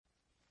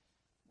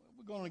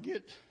We're going to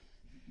get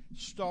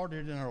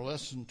started in our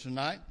lesson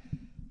tonight.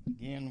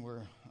 Again,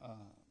 we're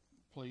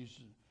pleased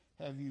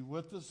to have you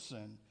with us,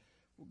 and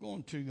we're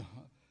going to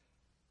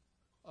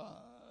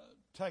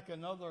take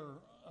another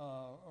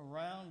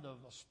round of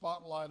a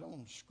spotlight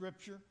on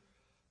Scripture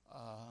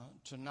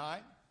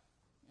tonight.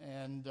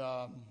 And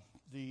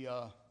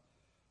the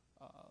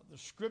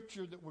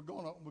Scripture that we're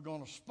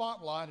going to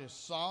spotlight is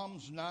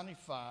Psalms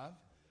 95.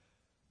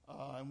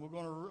 And we're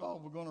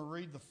going to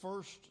read the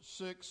first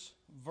six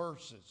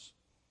verses.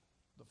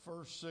 The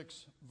first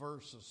six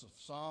verses of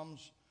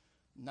Psalms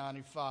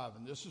 95,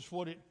 and this is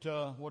what it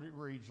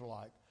reads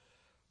like.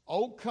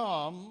 O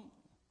come,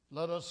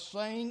 let us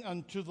sing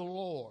unto the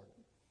Lord.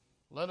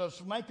 Let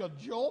us make a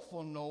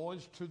joyful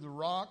noise to the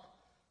rock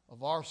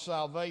of our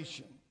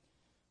salvation.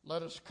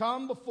 Let us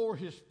come before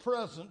his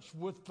presence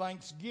with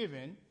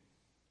thanksgiving,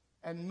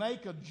 and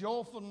make a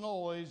joyful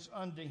noise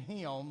unto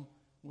him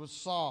with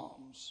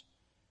psalms.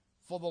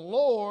 For the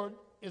Lord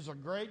is a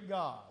great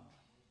God.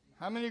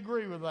 How many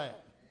agree with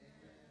that?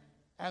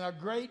 And a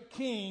great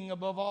King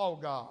above all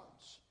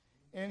gods.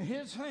 In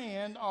his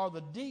hand are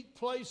the deep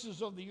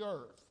places of the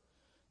earth.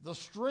 The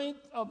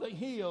strength of the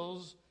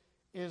hills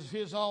is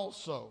his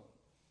also.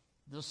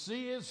 The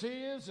sea is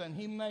his, and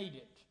he made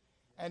it.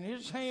 And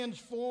his hands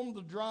formed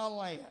the dry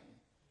land.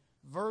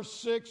 Verse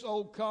 6,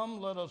 O come,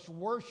 let us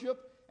worship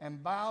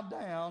and bow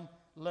down.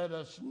 Let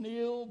us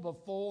kneel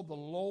before the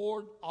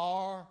Lord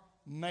our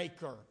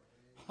Maker.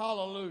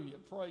 Hallelujah.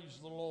 Praise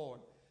the Lord.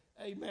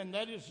 Amen.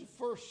 That is the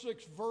first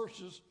six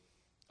verses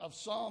of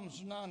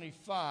Psalms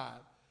 95.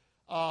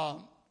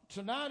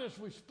 Tonight, as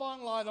we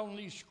spotlight on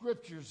these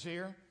scriptures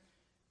here,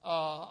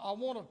 I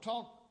want to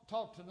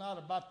talk tonight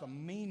about the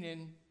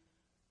meaning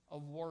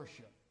of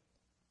worship.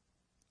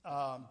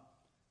 I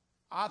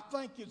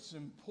think it's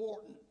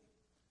important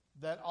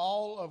that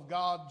all of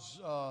God's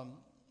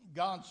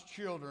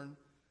children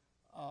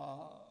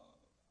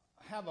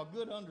have a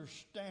good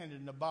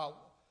understanding about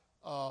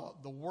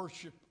the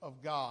worship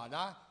of God.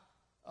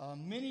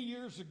 Many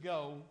years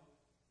ago,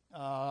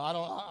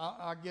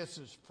 I guess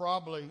it's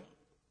probably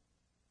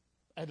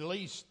at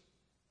least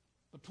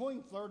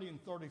between 30 and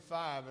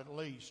 35 at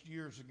least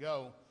years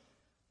ago,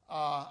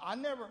 I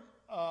never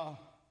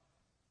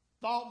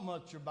thought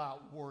much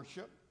about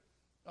worship.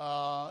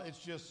 It's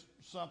just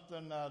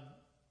something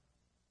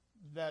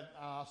that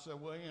I said,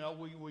 well,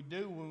 we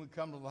do when we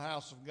come to the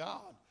house of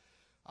God.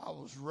 I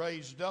was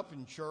raised up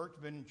in church,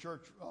 been in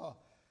church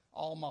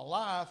all my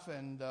life,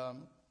 and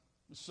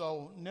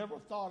so never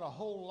thought a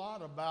whole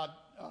lot about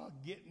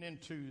getting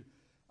into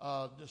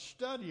the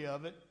study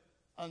of it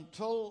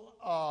until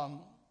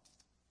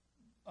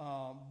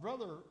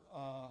Brother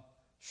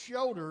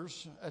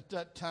Shoulders at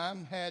that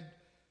time had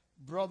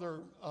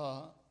Brother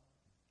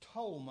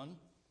Tolman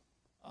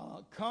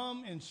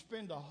come and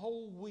spend a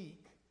whole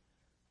week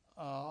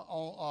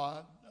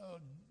on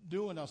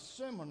doing a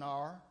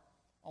seminar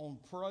on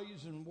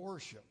praise and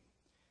worship.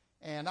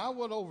 And I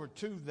went over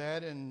to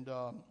that, and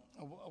I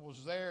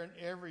was there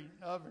every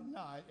other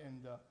night.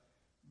 And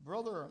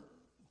Brother,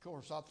 of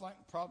course, I think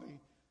probably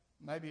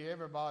maybe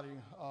everybody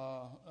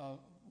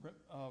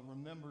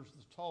remembers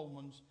the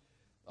Tolmans.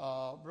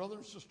 Brother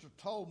and Sister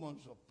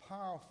Tolman's a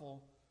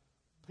powerful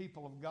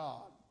people of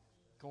God.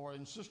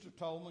 And Sister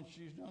Tolman,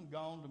 she's done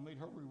gone to meet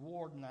her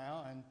reward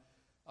now. And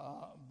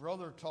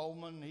Brother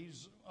Tolman,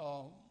 he's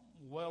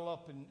well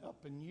up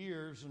in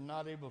years and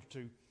not able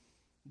to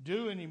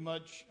do any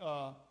much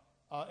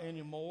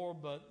anymore,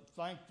 but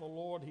thank the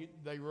Lord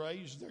they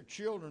raised their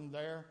children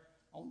there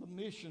on the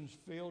missions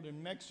field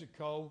in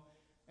Mexico,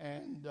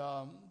 and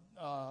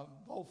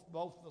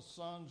both the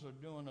sons are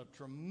doing a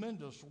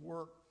tremendous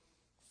work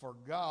for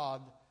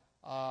God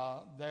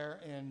there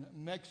in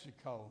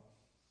Mexico.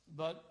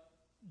 But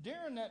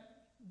during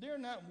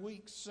that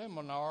week's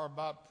seminar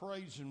about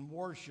praise and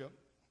worship,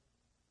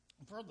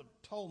 Brother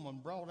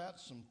Tolman brought out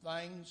some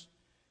things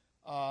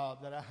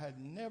that I had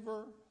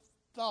never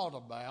thought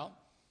about.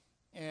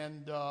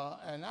 And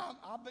I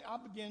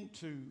began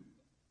to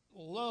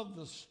love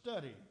the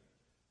study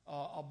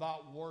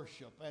about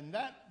worship, and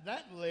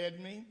that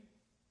led me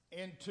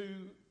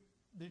into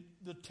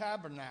the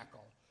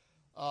tabernacle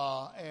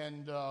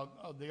and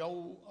the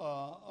old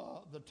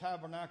the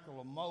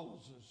tabernacle of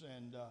Moses.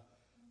 And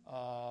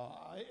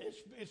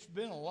it's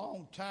been a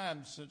long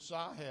time since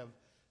I have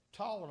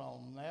taught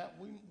on that.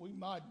 We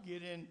might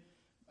get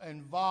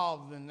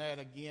involved in that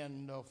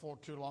again for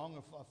too long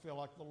if I feel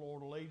like the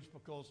Lord leads,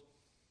 because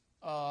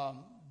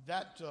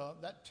that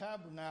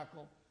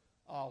tabernacle,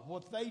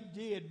 what they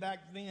did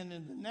back then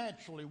in the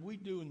naturally, we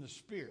do in the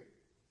spirit,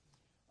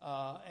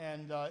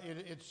 and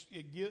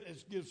it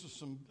gives us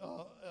some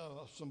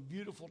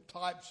beautiful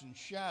types and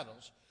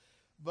shadows.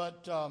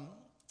 But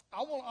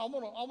I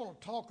want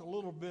to talk a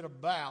little bit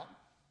about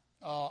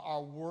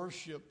our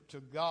worship to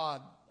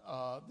God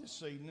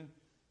this evening.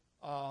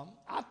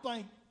 I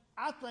think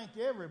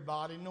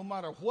everybody, no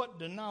matter what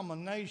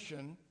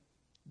denomination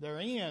they're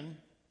in,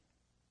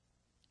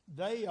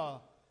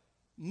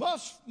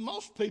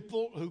 most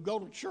people who go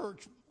to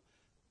church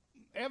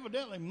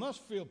evidently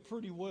must feel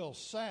pretty well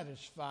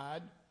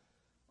satisfied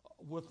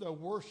with their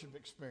worship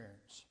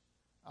experience.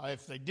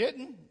 If they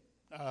didn't,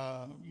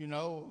 I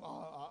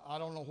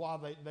don't know why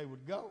they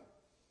would go.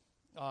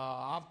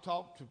 I've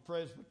talked to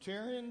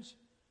Presbyterians.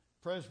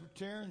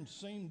 Presbyterians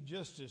seem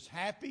just as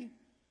happy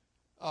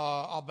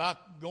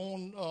about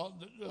going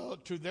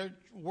to their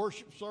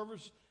worship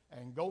service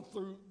and go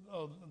through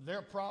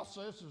their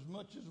process as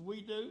much as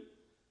we do.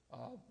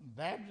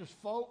 Baptist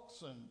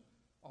folks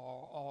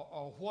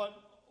or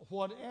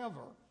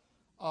whatever.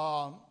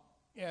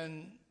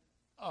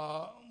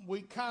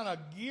 We kind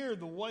of gear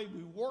the way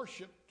we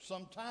worship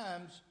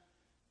sometimes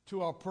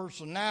to our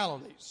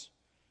personalities.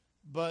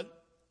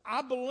 But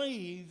I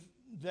believe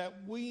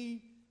that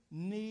we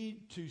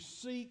need to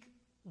seek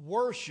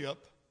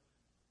worship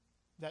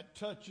that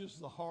touches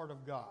the heart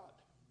of God.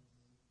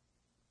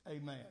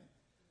 Amen.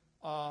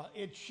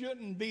 It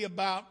shouldn't be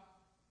about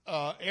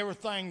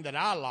everything that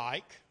I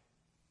like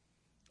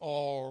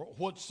or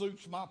what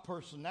suits my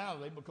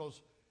personality,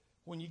 because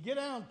when you get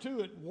down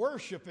to it,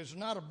 worship is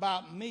not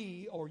about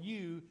me or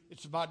you,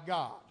 it's about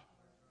God.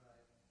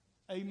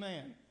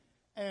 Amen.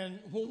 And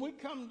when we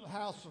come to the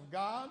house of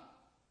God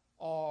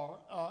or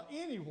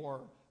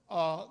anywhere,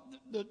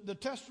 the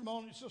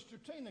testimony Sister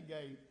Tina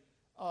gave,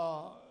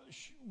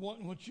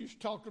 when she was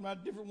talking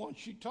about different ones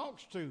she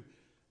talks to,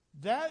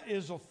 that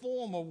is a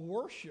form of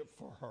worship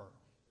for her.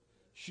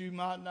 She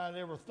might not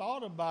ever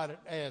thought about it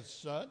as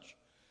such,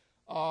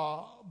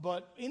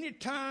 but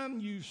anytime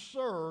you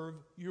serve,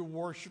 you're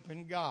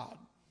worshiping God.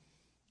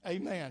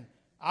 Amen.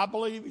 I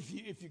believe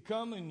if you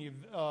come and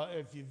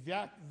if you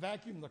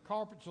vacuum the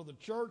carpets of the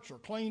church or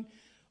clean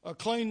the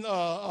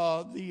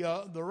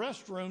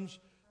restrooms,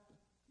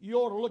 you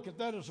ought to look at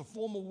that as a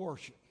form of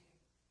worship.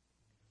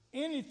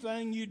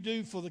 Anything you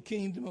do for the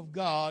kingdom of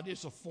God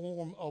is a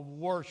form of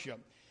worship.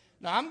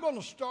 Now, I'm going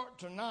to start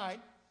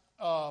tonight,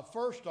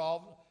 first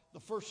off, the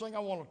first thing I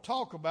want to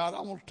talk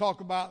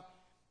about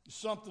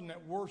something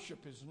that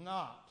worship is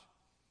not.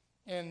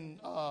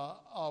 And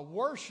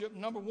worship,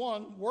 number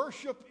one,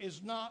 worship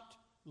is not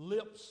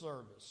lip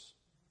service.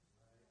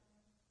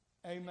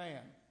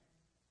 Amen.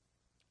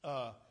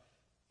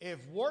 If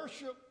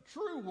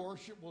true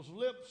worship was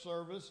lip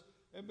service,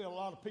 there'd be a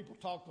lot of people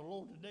talk the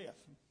Lord to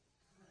death.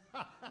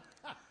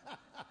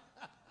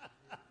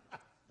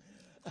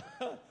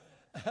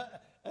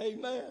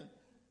 Amen.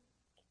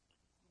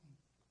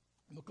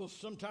 Because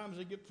sometimes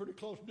they get pretty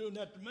close doing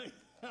that to me.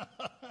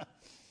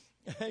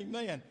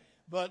 Amen.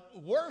 But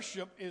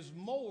worship is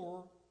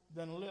more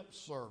than lip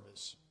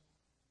service.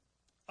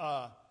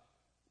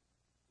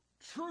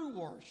 True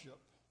worship,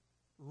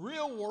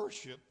 real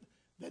worship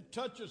that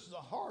touches the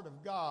heart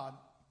of God,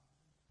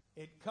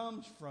 it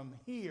comes from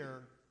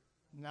here,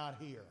 not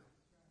here.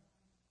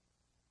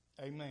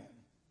 Amen.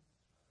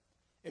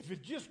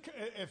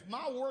 If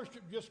my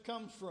worship just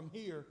comes from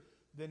here,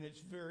 then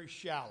it's very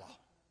shallow.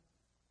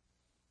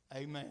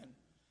 Amen.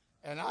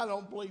 And I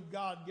don't believe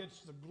God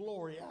gets the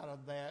glory out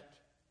of that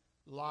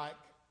like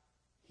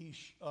he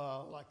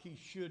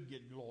should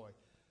get glory.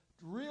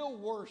 Real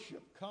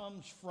worship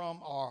comes from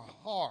our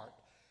heart.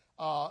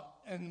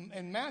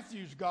 In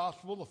Matthew's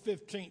Gospel, the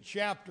 15th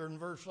chapter and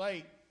verse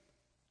 8,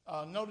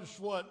 notice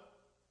what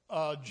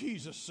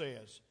Jesus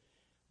says.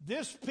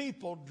 This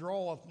people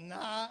draweth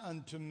nigh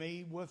unto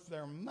me with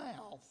their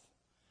mouth,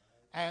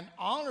 and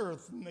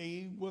honoreth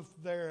me with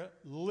their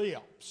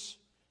lips.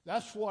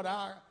 That's what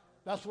I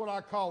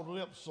call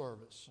lip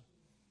service.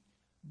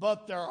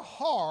 But their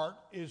heart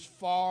is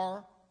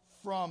far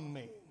from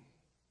me.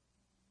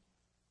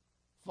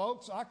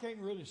 Folks, I can't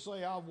really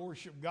say I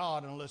worship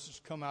God unless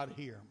it's come out of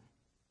here.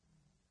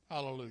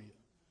 Hallelujah.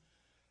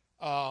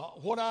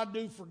 What I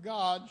do for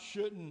God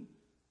shouldn't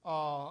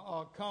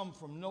come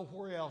from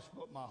nowhere else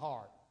but my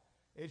heart.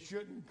 It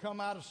shouldn't come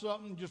out of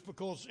something just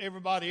because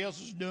everybody else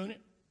is doing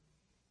it.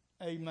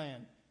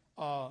 Amen.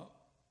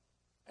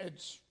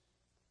 It's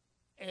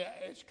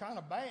kind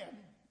of bad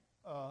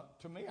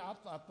to me.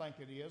 I think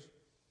it is,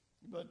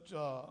 but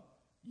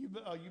you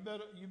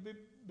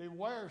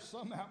beware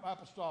some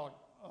apostolic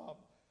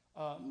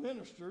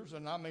ministers,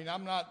 and I mean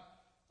I'm not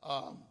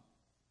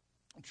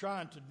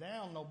trying to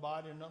down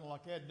nobody or nothing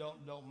like that.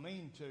 Don't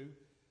mean to,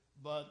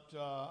 but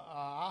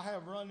I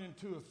have run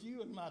into a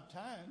few in my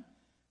time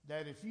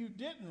that if you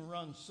didn't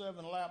run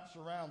 7 laps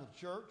around the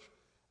church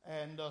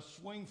and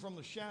swing from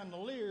the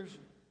chandeliers,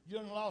 you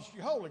done lost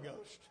your Holy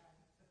Ghost.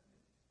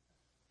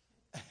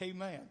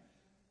 Amen.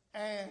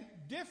 And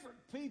different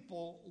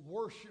people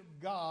worship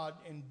God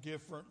in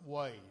different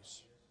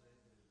ways.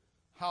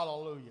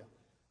 Hallelujah.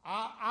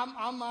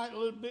 I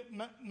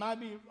might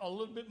be a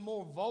little bit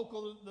more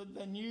vocal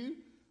than you,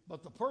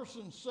 but the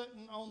person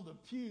sitting on the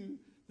pew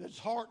that's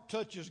heart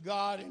touches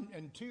God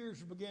and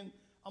tears begin.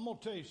 I'm going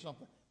to tell you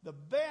something. The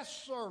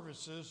best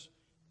services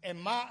in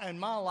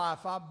my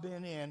life I've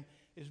been in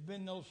has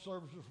been those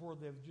services where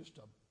there's just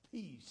a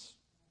peace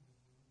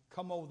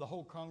come over the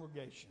whole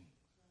congregation.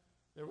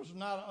 There was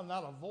not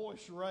a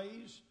voice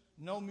raised,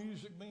 no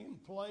music being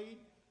played.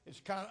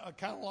 It's kind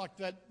of like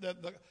that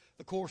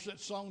the chorus of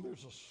that song.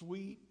 There's a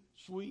sweet,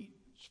 sweet,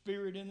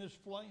 spirit in this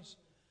place.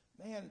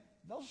 Man,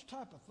 those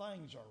type of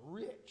things are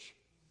rich,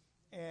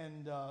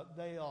 and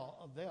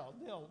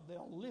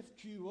they'll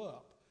lift you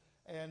up.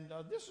 And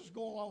this is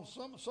going along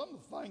some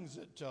of the things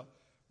that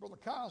Brother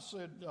Kyle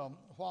said a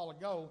while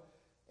ago,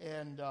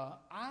 and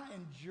I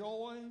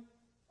enjoy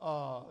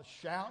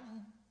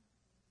shouting.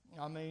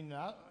 I mean,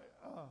 I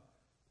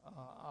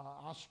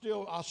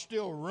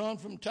still run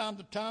from time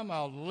to time.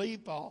 I'll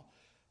leap. I'll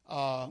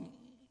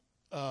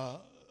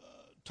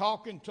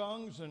talk in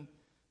tongues and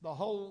the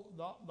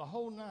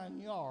whole 9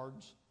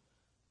 yards.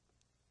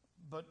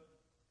 But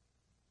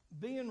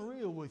being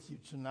real with you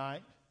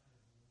tonight,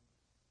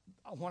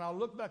 when I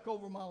look back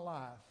over my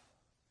life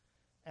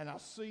and I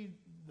see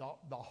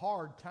the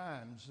hard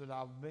times that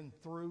I've been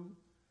through,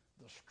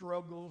 the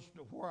struggles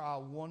to where I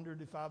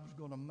wondered if I was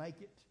going to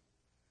make it,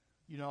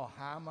 you know,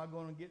 how am I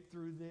going to get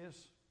through this?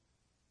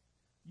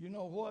 You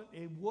know what?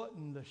 It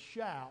wasn't the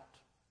shout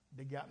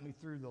that got me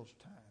through those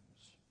times.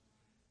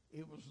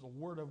 It was the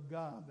Word of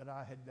God that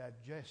I had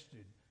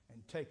digested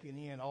and taken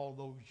in all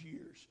those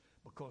years,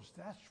 because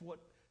that's what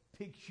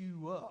picks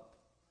you up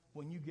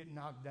when you get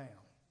knocked down.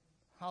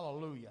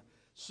 Hallelujah.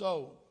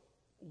 So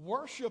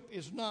worship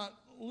is not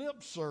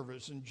lip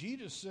service. And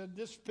Jesus said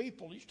this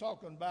people, he's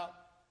talking about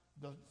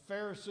the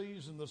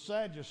Pharisees and the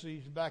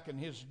Sadducees back in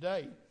his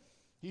day.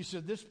 He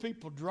said, this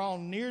people draw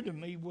near to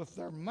me with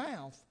their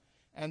mouth,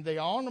 and they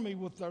honor me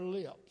with their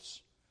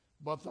lips,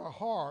 but their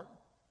heart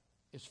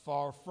is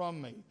far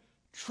from me.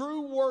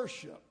 True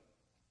worship,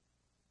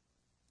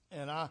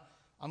 and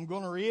I'm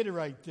going to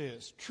reiterate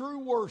this, true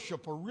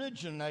worship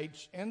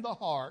originates in the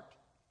heart,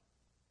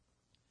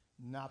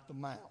 not the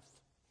mouth.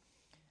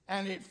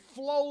 And it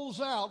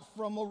flows out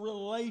from a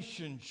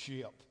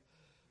relationship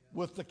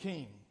with the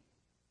King.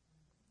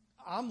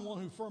 I'm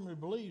one who firmly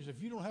believes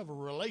if you don't have a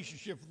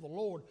relationship with the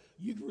Lord,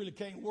 you really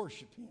can't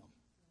worship Him.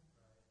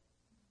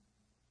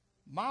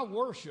 My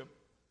worship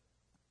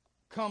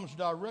comes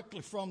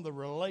directly from the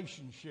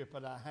relationship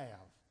that I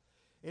have.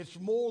 It's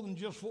more than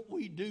just what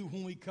we do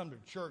when we come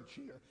to church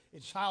here.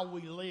 It's how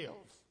we live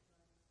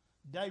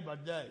day by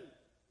day.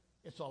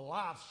 It's a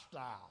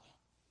lifestyle.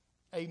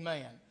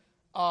 Amen.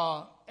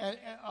 And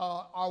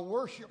our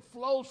worship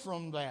flows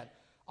from that.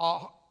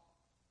 Our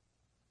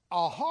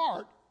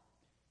heart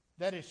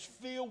that is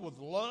filled with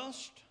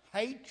lust,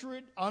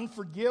 hatred,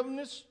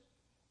 unforgiveness,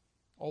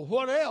 or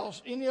what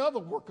else, any other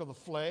work of the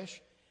flesh,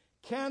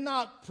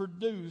 cannot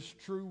produce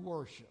true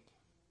worship.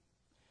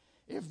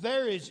 If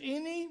there is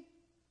any,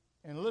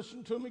 and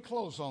listen to me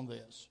close on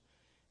this,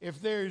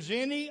 if there is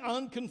any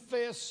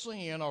unconfessed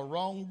sin or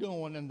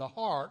wrongdoing in the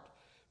heart,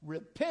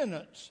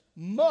 repentance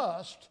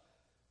must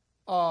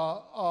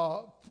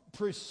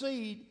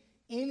precede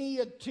any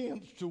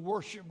attempts to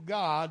worship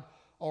God,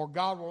 or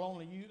God will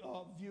only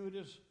view it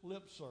as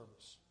lip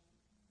service.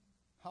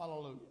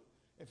 Hallelujah.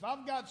 If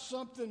I've got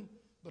something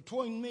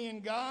between me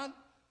and God,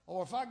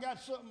 or if I got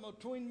something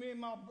between me and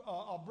my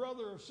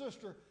brother or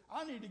sister,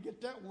 I need to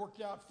get that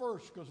worked out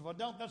first, because if I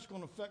don't, that's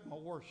going to affect my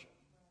worship.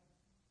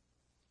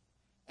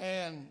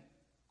 And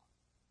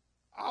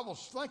I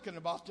was thinking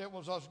about that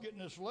as I was getting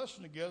this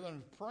lesson together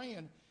and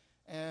praying,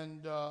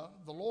 and the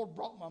Lord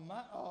brought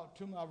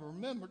to my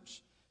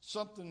remembrance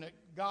something that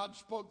God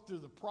spoke through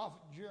the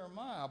prophet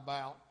Jeremiah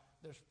about.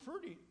 There's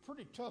pretty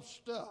tough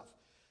stuff.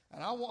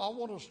 And I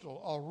want us to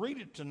read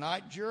it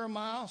tonight,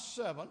 Jeremiah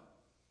 7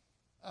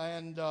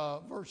 and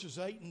verses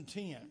 8 and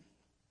 10.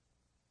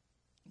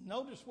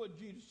 Notice what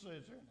Jesus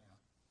says here now.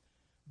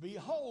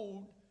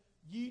 Behold,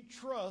 ye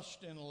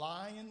trust in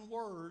lying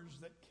words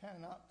that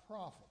cannot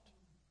profit.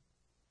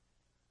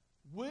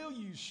 Will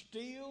you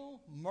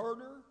steal,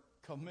 murder,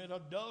 commit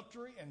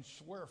adultery, and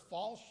swear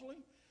falsely,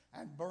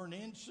 and burn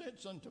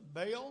incense unto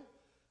Baal,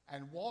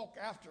 and walk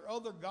after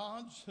other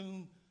gods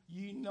whom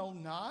ye know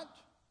not,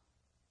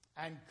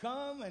 and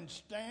come and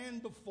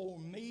stand before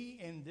me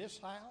in this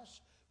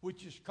house,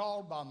 which is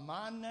called by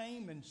my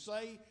name, and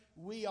say,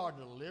 we are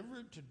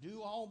delivered to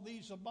do all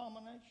these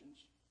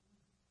abominations?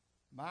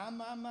 My.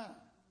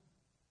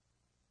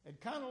 It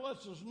kind of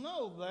lets us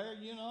know there,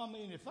 you know, I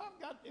mean, if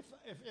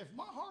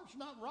my heart's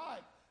not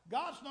right,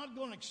 God's not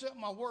going to accept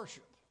my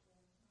worship.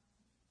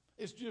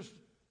 It's just,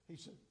 he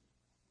said,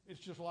 it's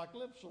just like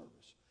lip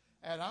service.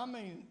 And I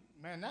mean,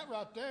 man, that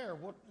right there,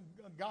 what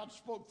God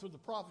spoke through the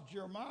prophet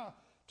Jeremiah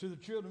to the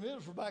children of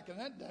Israel back in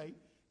that day,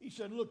 he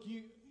said, look,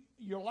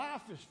 your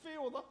life is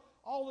filled with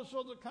all this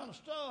other kind of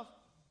stuff,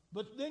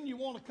 but then you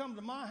want to come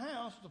to my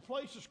house, the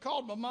place is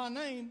called by my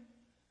name,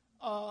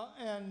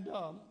 and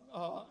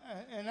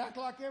act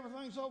like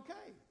everything's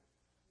okay.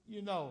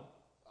 You know,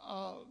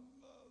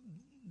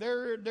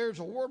 there's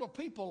a world of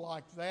people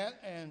like that,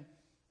 and,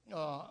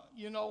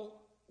 you know,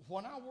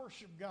 when I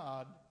worship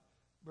God,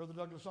 Brother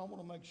Douglas, I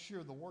want to make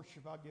sure the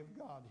worship I give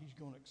God, He's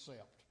going to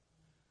accept.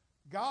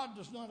 God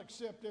does not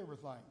accept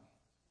everything.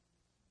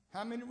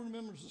 How many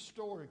remembers the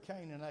story of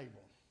Cain and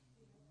Abel?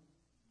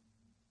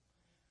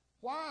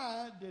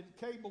 Why did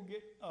Abel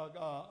get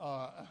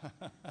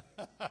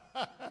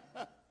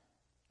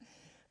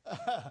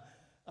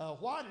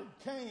why did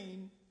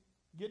Cain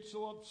get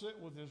so upset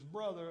with his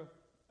brother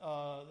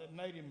that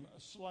made him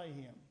slay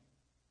him?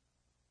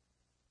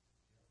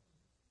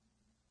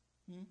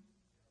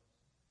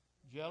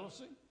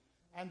 Jealousy.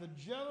 And the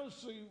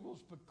jealousy was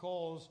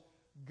because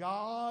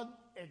God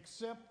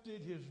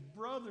accepted his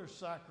brother's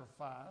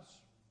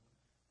sacrifice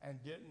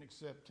and didn't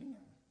accept him.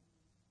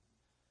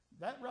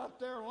 That right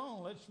there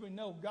alone lets me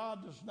know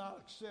God does not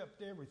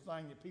accept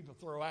everything that people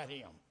throw at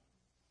him.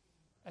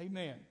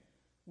 Amen.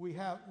 We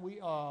have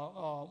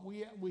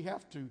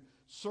to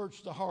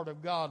search the heart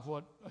of God,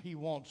 what he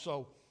wants.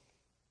 So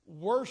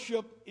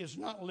worship is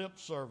not lip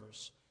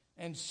service.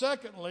 And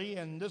secondly,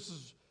 and this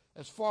is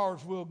as far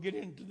as we'll get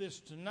into this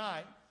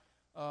tonight,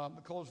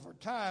 because of our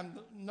time,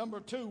 number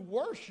 2,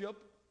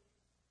 worship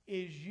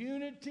is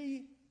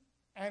unity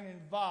and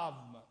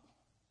involvement.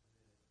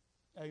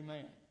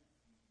 Amen.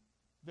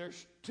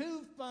 There's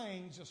 2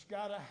 things that's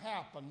got to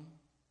happen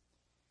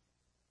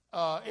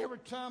every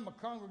time a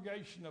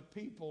congregation of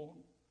people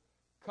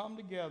come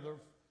together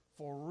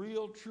for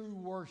real, true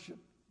worship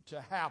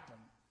to happen.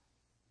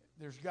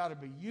 There's got to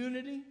be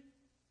unity,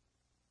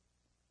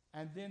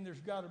 and then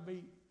there's got to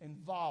be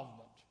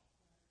involvement.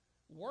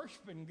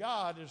 Worshiping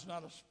God is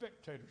not a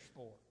spectator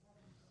sport.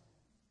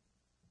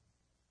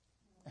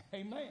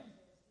 Amen.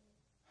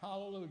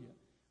 Hallelujah.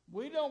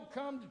 We don't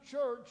come to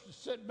church to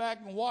sit back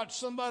and watch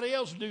somebody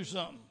else do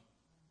something.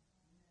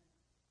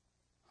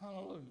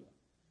 Hallelujah.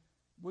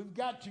 We've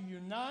got to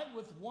unite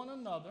with one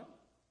another.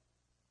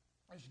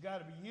 There's got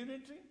to be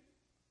unity.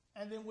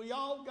 And then we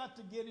all got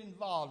to get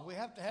involved. We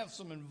have to have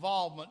some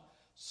involvement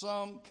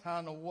some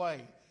kind of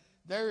way.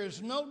 There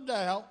is no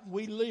doubt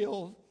we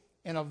live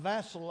in a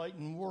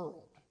vacillating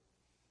world.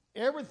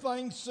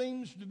 Everything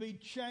seems to be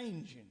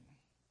changing.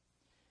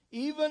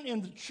 Even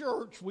in the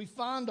church, we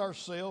find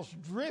ourselves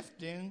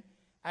drifting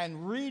and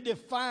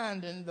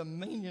redefining the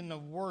meaning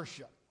of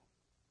worship.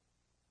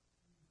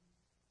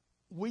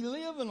 We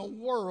live in a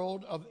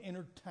world of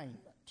entertainment.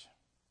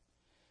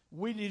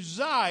 We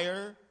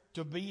desire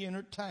to be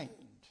entertained.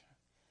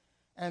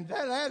 And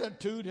that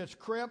attitude has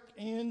crept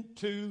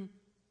into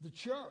the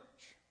church.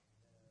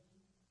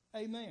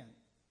 Amen.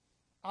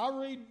 I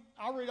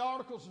read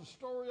articles and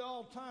stories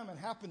all the time. It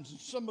happens in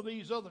some of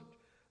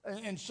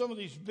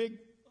these big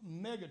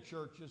mega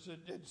churches.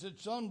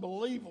 It's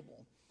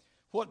unbelievable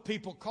what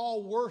people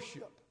call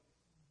worship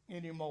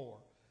anymore.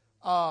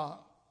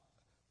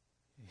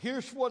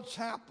 Here's what's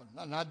happened,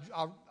 and I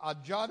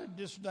jotted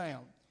this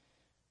down.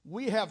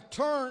 We have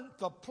turned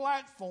the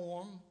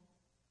platform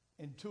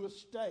into a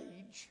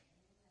stage,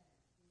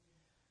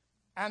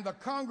 and the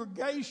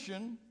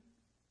congregation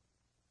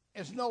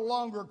is no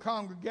longer a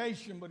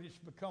congregation, but it's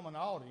become an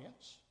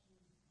audience.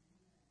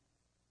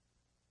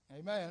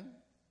 Amen.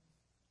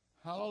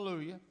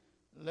 Hallelujah.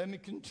 Let me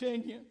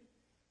continue.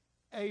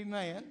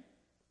 Amen.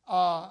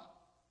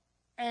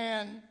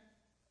 And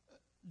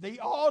the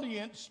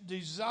audience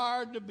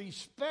desired to be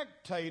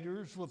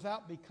spectators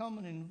without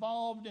becoming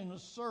involved in a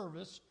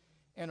service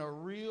in a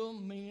real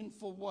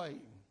meaningful way.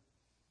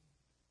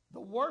 The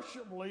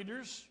worship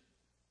leaders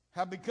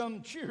have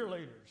become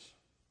cheerleaders,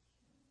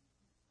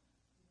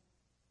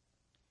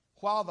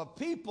 while the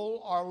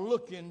people are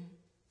looking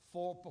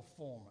for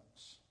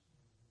performance.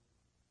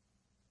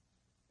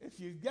 If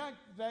you've got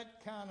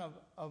that kind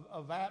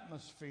of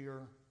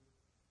atmosphere,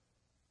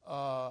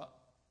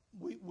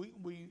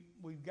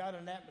 we've got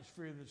an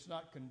atmosphere that's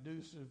not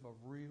conducive of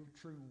real,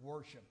 true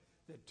worship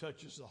that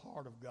touches the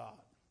heart of God.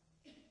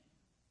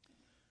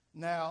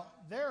 Now,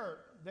 there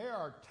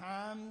are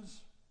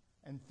times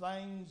and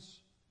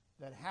things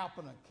that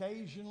happen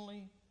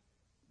occasionally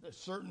that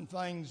certain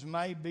things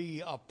may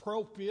be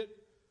appropriate,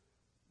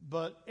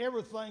 but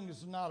everything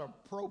is not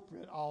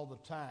appropriate all the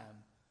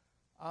time.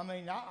 I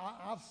mean,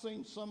 I've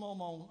seen some of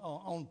them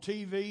on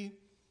TV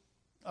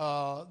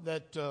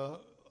that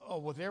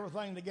with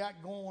everything they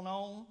got going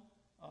on,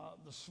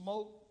 the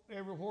smoke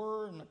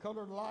everywhere and the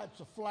colored lights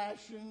are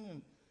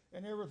flashing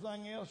and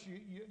everything else,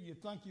 you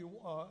think you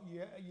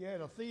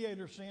had a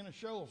theater seeing a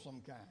show of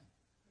some kind,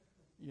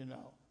 you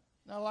know.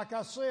 Now, like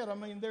I said, I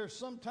mean, there's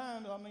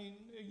sometimes, I mean,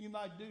 you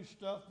might do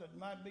stuff that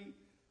might be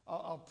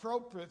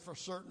appropriate for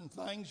certain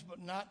things, but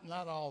not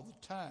all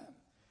the time.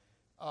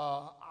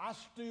 I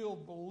still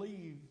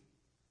believe,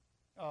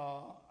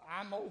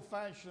 I'm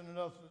old-fashioned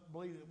enough to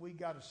believe that we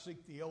got to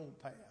seek the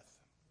old path.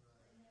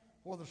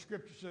 Where the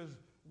scripture says,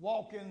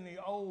 walk in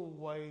the old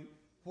way,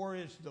 where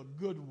is the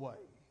good way.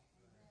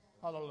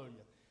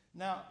 Hallelujah.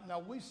 Now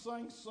we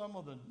sing some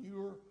of the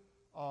newer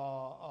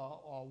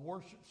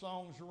worship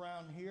songs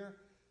around here,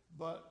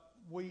 but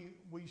we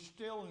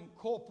still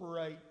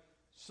incorporate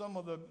some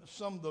of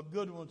the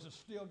good ones that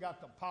still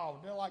got the power.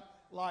 They're like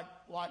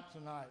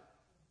tonight.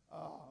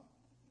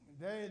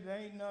 They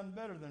ain't none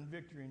better than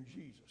victory in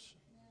Jesus.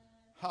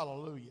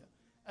 Hallelujah.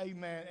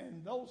 Amen.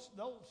 And those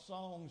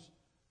songs,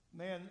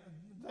 man,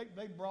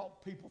 they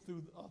brought people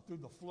through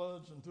the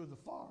floods and through the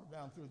fire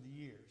down through the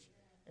years.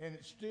 And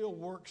it still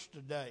works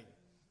today.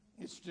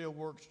 It still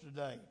works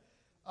today.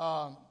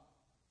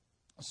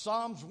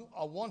 Psalms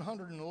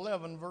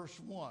 111, verse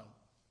 1.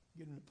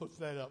 Get him to put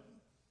that up.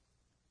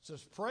 It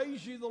says,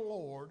 praise ye the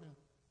Lord.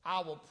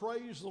 I will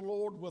praise the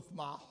Lord with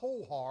my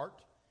whole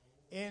heart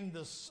in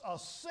the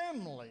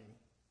assembly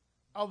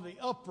of the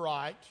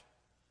upright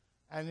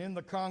and in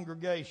the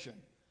congregation.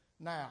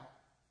 Now,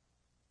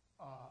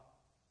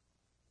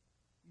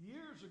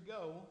 years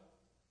ago,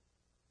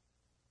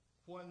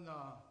 when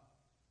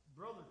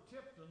Brother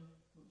Tipton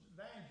was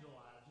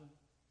evangelizing,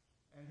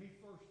 and he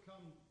first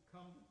come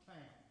to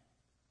town,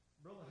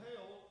 Brother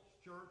Hale's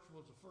church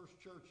was the first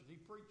church that he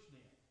preached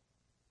in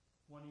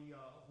when he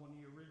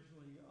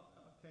originally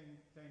came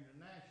to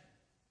Nashville,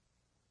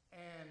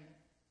 and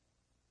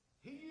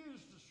he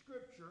used the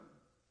scripture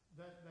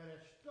that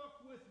has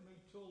stuck with me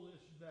till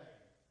this day,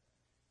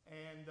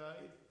 and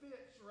it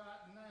fits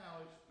right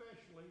now,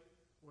 especially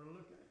we're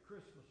looking at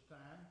Christmas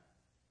time,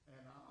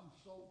 and I'm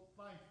so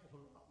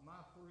thankful that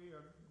my three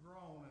are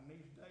grown and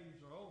these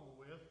days are over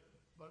with.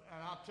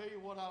 And I'll tell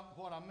you what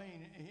I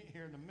mean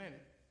here in a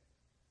minute.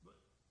 But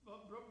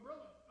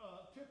Brother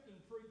Tipton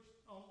preached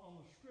on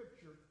the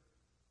scripture,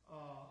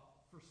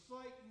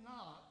 forsake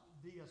not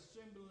the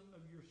assembling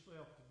of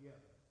yourself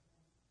together.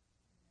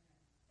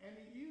 And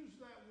he used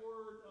that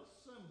word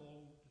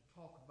assemble to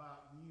talk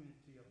about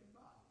unity of the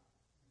body.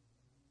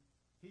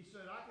 He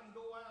said, I can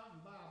go out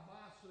and buy a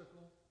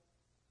bicycle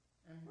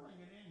and bring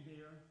it in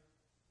here,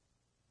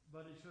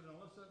 but he said,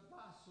 unless that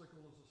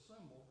bicycle is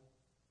assembled,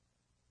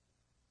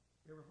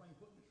 everything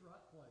put in its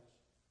right place,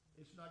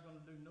 it's not going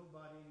to do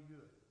nobody any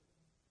good.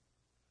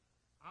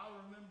 I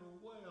remember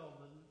well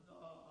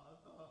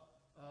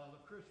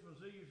the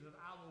Christmas Eve that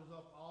I was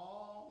up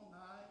all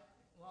night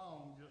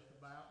long just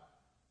about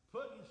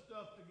putting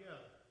stuff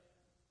together.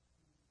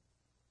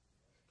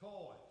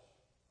 Toys.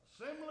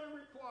 Assembly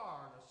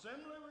required.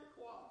 Assembly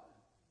required.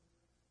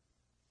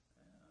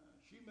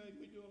 She made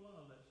me do a lot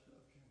of that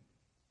stuff.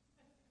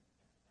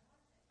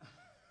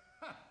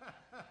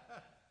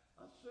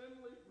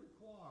 Assembly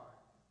required.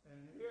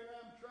 And here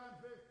I'm trying to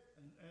figure,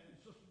 and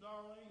Sister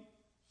Darlene,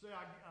 say,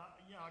 I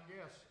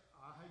guess,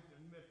 I hate to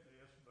admit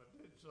this, but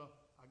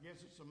I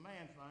guess it's a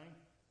man thing.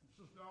 And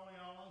Sister Darlene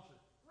alone said,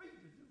 read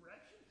the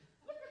directions.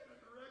 Look at the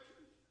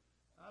directions.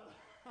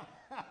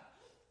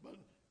 But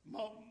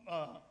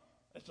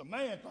it's a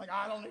man thing.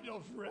 I don't need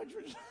those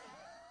directions.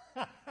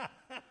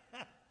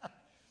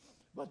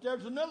 But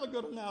there's another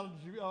good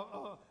analogy,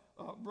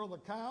 Brother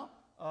Kyle.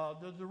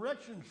 The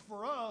directions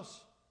for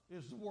us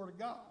is the Word of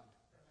God.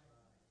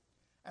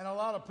 And a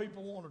lot of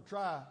people want to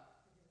try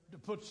to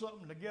put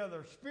something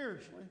together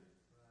spiritually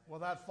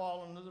without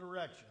following the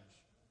directions.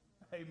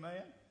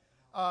 Amen.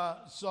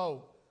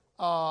 So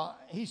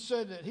he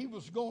said that he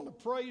was going to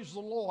praise the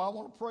Lord. I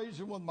want to praise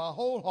him with my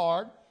whole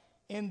heart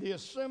in the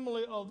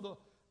assembly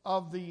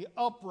of the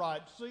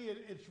upright. See,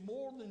 it's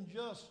more than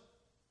just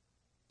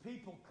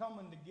people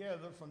coming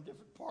together from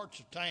different parts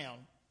of town,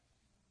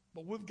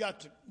 but we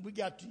got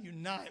to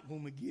unite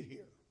when we get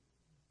here.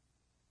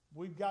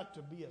 We've got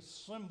to be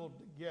assembled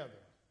together.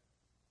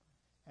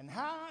 And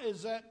how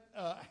does that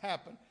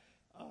happen?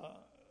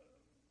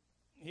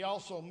 He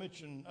also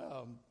mentioned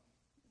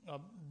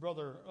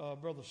Brother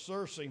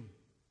Searcy,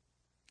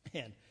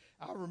 and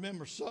I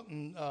remember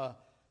something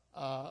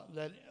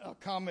that a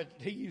comment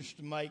he used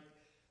to make.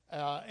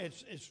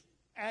 It's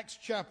Acts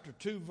chapter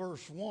 2,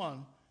 verse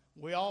 1.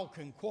 We all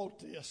can quote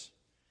this.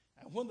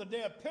 And when the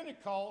day of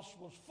Pentecost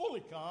was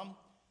fully come,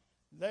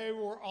 they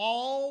were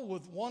all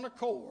with one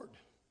accord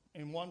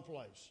in one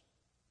place.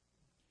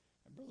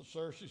 And Brother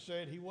Searcy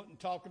said he wasn't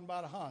talking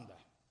about a Honda.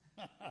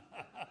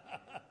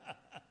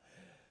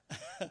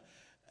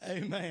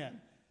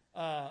 Amen.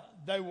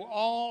 They were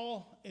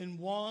all in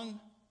one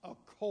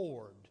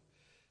accord.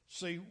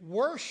 See,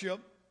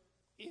 worship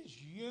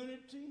is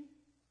unity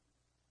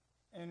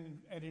and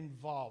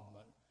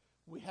involvement.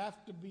 We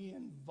have to be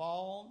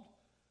involved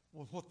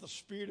with what the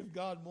Spirit of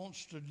God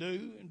wants to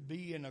do and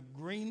be in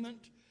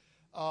agreement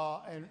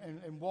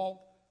and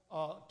walk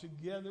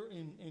together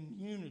in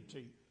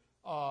unity.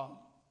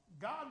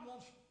 God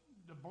wants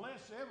to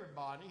bless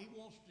everybody. He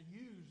wants to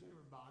use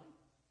everybody.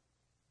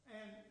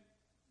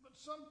 But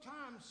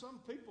sometimes some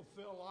people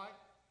feel like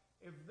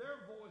if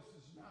their voice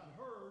is not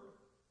heard,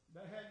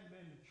 they hadn't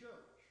been to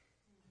church.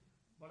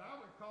 But I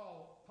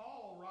recall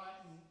Paul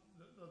writing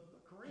the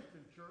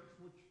Corinthian church,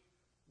 which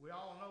we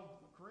all know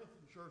the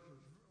Corinthian church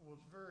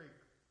was very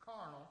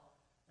carnal,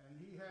 and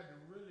he had to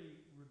really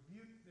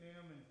rebuke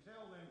them and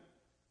tell them,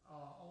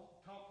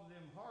 talk to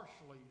them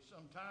harshly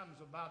sometimes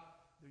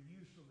about the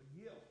use of the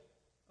gift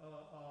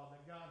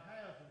that God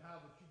has and how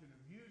that you can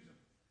abuse it.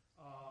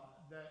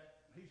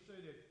 That he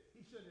said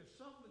if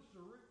something's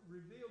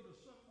revealed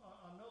to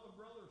another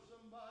brother or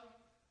somebody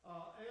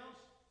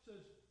else,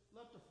 says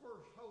let the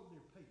first hold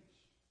their peace.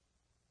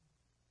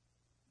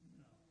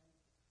 You know,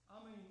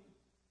 I mean,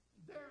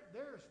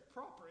 there's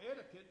proper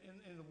etiquette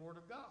in the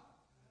Word of God.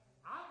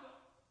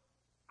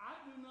 I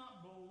do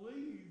not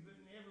believe in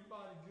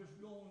everybody just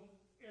going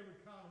every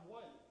kind of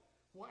way.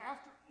 Well,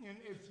 and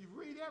if you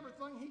read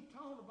everything he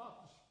taught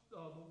about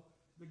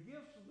the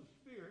gifts of the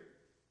Spirit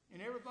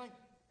and everything,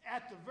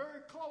 at the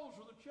very close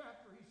of the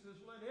chapter, he says,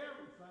 let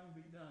everything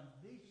be done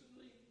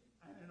decently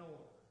and in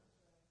order.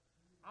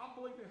 I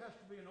believe there has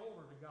to be an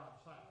order to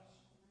God's house.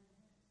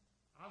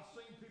 I've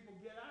seen people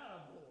get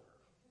out of order.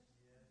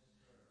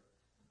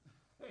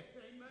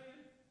 Amen.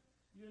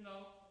 You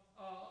know,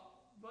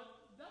 but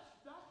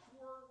that's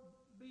where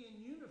being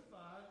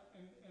unified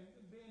and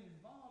being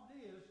involved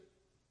is.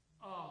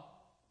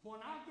 When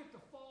I get to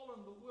fall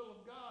in the will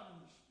of God in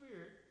the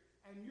Spirit,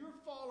 and you're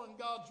following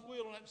God's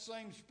will in that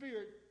same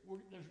Spirit,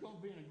 there's going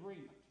to be an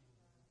agreement.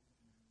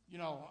 You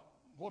know,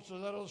 what's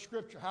that other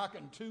scripture? How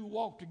can two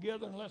walk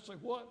together unless they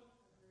what?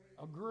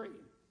 Agree.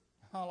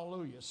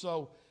 Hallelujah.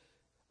 So,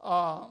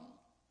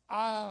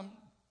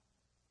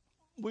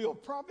 we'll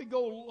probably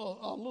go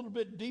a little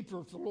bit deeper,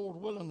 if the Lord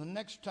willing, the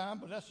next time,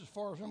 but that's as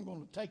far as I'm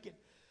going to take it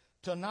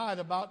tonight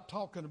about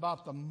talking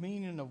about the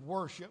meaning of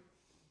worship.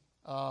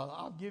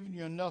 I've given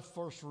you enough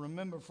for us to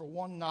remember for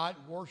one night.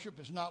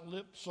 Worship is not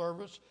lip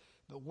service,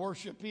 but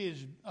worship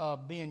is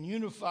being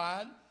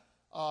unified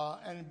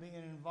and being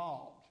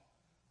involved.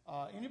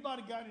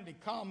 Anybody got any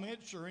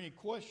comments or any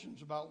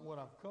questions about what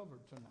I've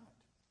covered tonight?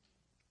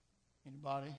 Anybody?